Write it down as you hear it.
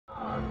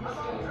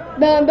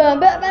Boom, boom,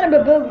 boom, boom,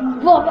 boom, boom,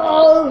 boom,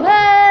 oh,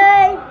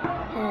 hey!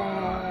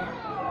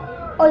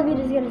 All the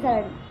videos gonna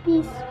start.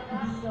 Peace.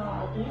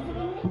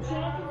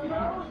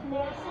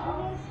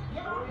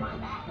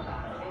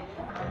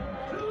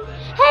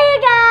 Hey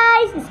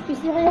guys, it's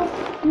Christopher.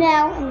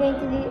 Now I'm going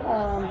to do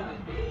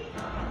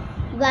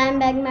blind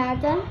bag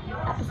marathon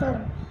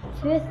episode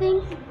 2, I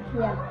think.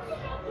 Yeah.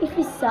 If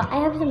you saw, I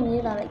have some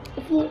news on it.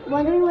 If you're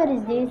wondering what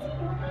is this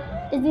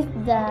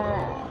the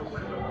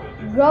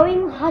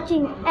growing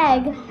hatching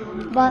egg?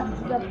 But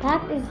the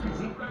pack is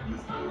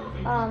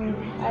I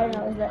don't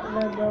know, it's a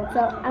little broke. So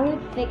I'm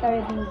gonna take a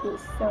review of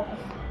this. So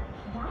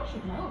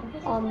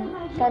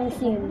coming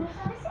soon.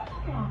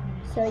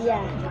 So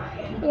yeah,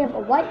 we have a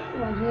white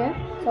one here.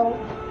 So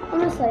I'm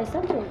gonna say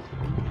something.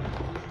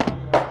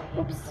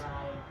 Oops.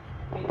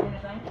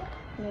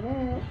 Look at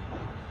it.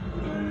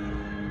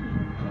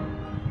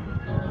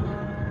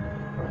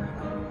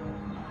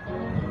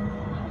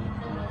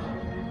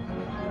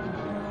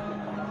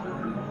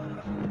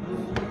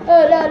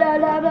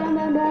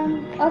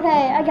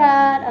 Okay, I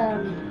got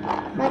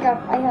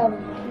I have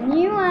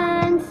new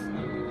ones.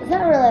 It's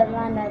not really a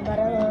blind bag, but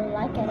I really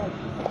like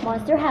it.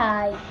 Monster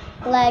High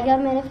Lego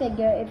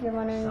minifigure. If you're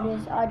wondering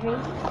this, Audrey.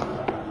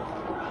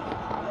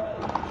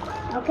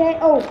 Okay.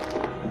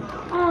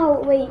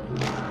 Oh wait.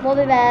 We'll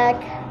be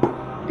back.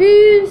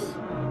 Peace.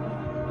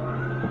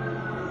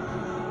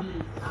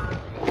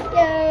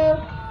 Yeah.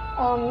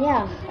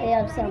 Yeah. I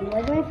have some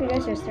Lego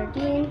minifigures. There's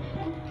 13.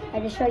 I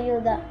just show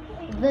you that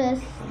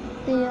this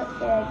still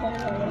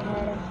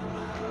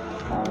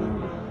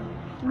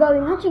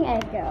going hatching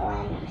egg.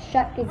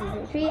 Shark is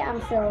season 3.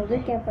 I'm still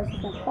looking for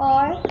season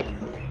 4.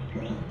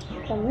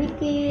 Some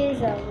wikis,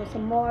 with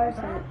some more,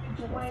 some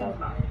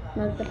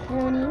the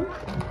pony.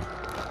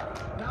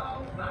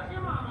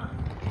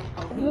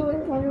 If you were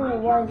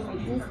wondering what is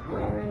this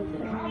one,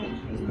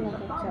 it's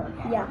nothing.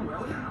 So yeah,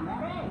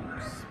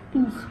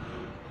 peace.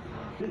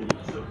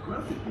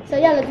 So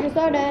yeah, let's get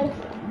started.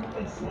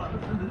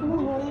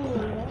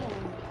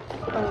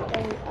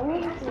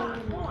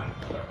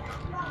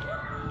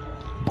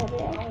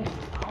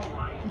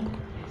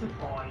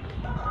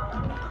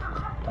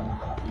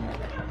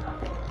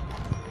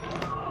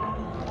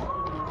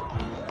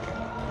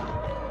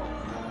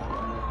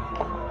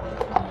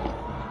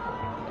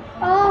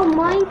 Oh,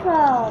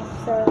 Minecraft.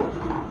 So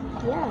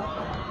yeah.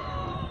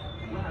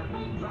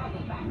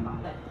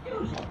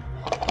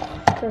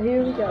 So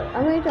here we go.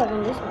 I'm going to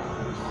open this one.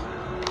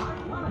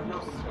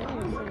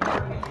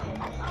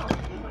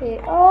 Okay.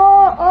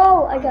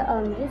 Oh, I got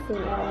this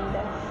thing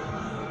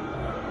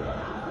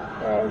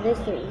and this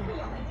thing,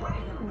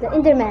 the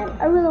Enderman.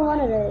 I really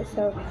wanted it,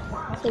 so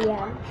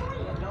yeah.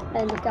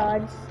 And the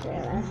cards.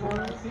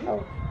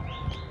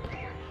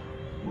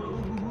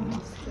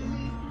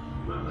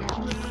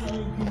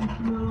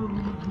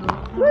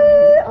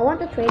 Woo! I want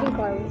the trading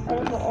card. I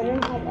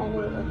don't have any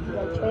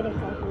like trading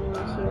card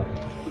this year.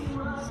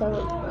 So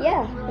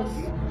yeah.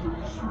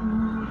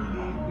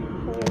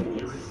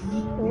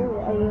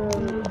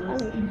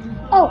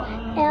 Oh,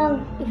 and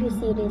if you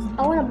see this, I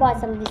want to buy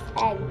some of these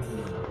eggs.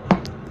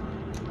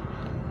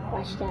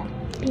 Watch that.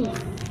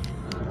 Peace.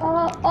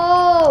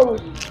 Oh.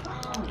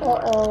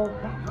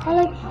 I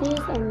like this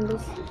and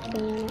this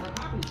thing.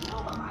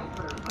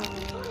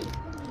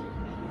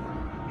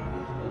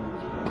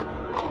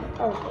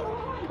 I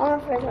want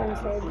to first one to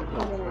say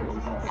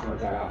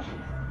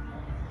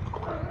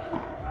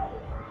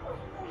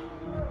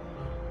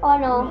oh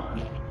no,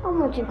 I'm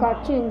watching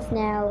cartoons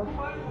now.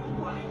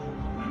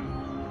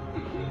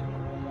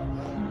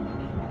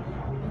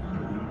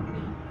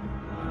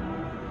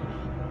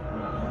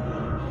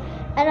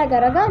 And I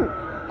got a gun.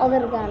 A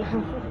little gun.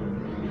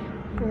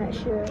 I'm not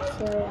sure,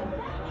 so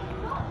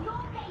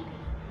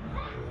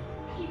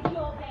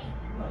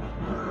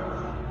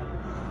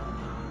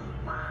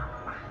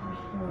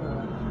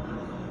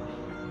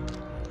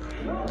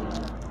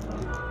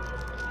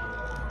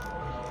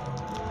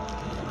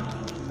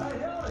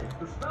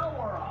the spell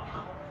wore off.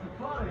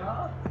 Funny,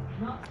 huh?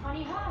 Not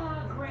funny,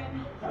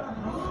 Grim.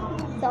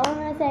 So I'm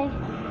gonna say,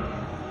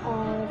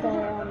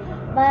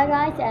 bye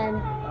guys and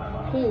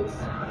peace.